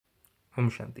Om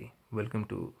Shanti. Welcome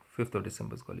to 5th of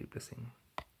December's Golly Blessing.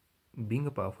 Being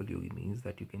a powerful yogi means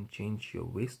that you can change your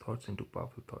waste thoughts into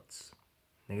powerful thoughts,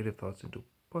 negative thoughts into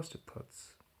positive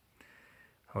thoughts.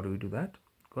 How do we do that?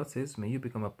 God says, may you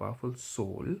become a powerful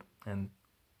soul and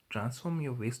transform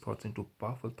your waste thoughts into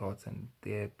powerful thoughts and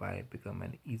thereby become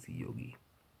an easy yogi.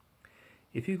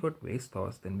 If you got waste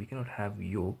thoughts, then we cannot have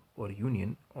yoga or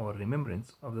union or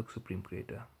remembrance of the Supreme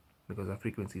Creator because our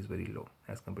frequency is very low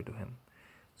as compared to Him.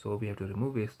 So we have to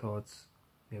remove waste thoughts,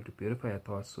 we have to purify our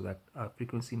thoughts so that our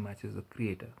frequency matches the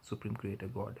Creator, Supreme Creator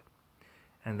God.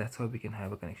 And that's how we can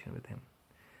have a connection with Him.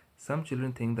 Some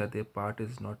children think that their part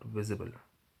is not visible,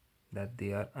 that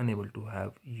they are unable to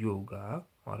have yoga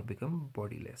or become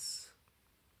bodiless.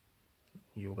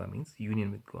 Yoga means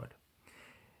union with God.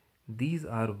 These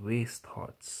are waste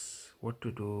thoughts. What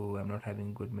to do? I'm not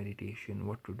having good meditation.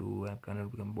 What to do? I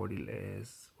cannot become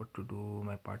bodiless. What to do?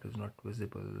 My part is not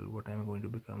visible. What am I going to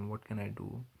become? What can I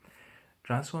do?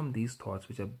 Transform these thoughts,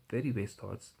 which are very waste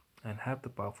thoughts, and have the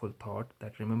powerful thought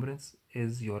that remembrance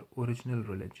is your original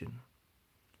religion.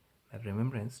 That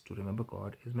remembrance, to remember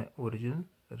God, is my original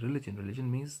religion.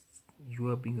 Religion means you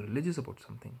are being religious about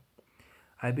something.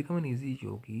 I become an easy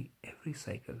yogi every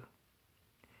cycle.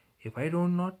 If I do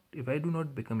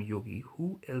not become yogi,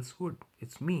 who else would?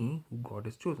 It's me who God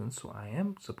has chosen, so I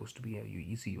am supposed to be a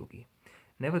easy yogi.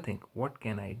 Never think, what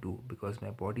can I do? Because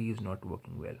my body is not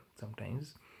working well.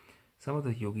 Sometimes, some of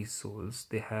the yogi souls,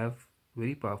 they have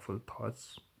very powerful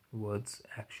thoughts, words,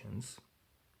 actions,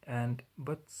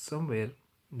 but somewhere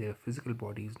their physical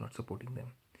body is not supporting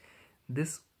them.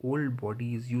 This old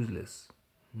body is useless.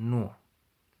 No,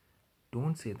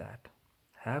 don't say that.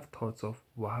 Have thoughts of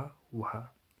waha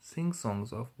waha. Sing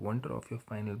songs of wonder of your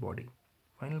final body.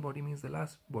 Final body means the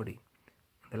last body,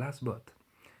 the last birth,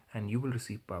 and you will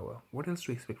receive power. What else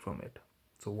to expect from it?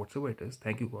 So whatsoever it is,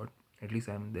 thank you God. At least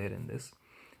I am there in this,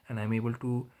 and I am able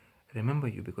to remember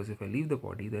you, because if I leave the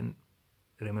body, then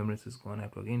remembrance is gone. I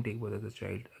have to again take birth as a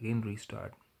child, again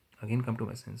restart, again come to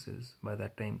my senses. By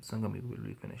that time, Sangam Yuga will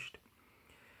be finished.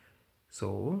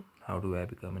 So how do I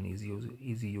become an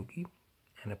easy yogi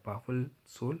and a powerful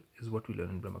soul is what we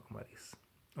learn in brahmakumaris.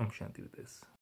 Om Shanti with this.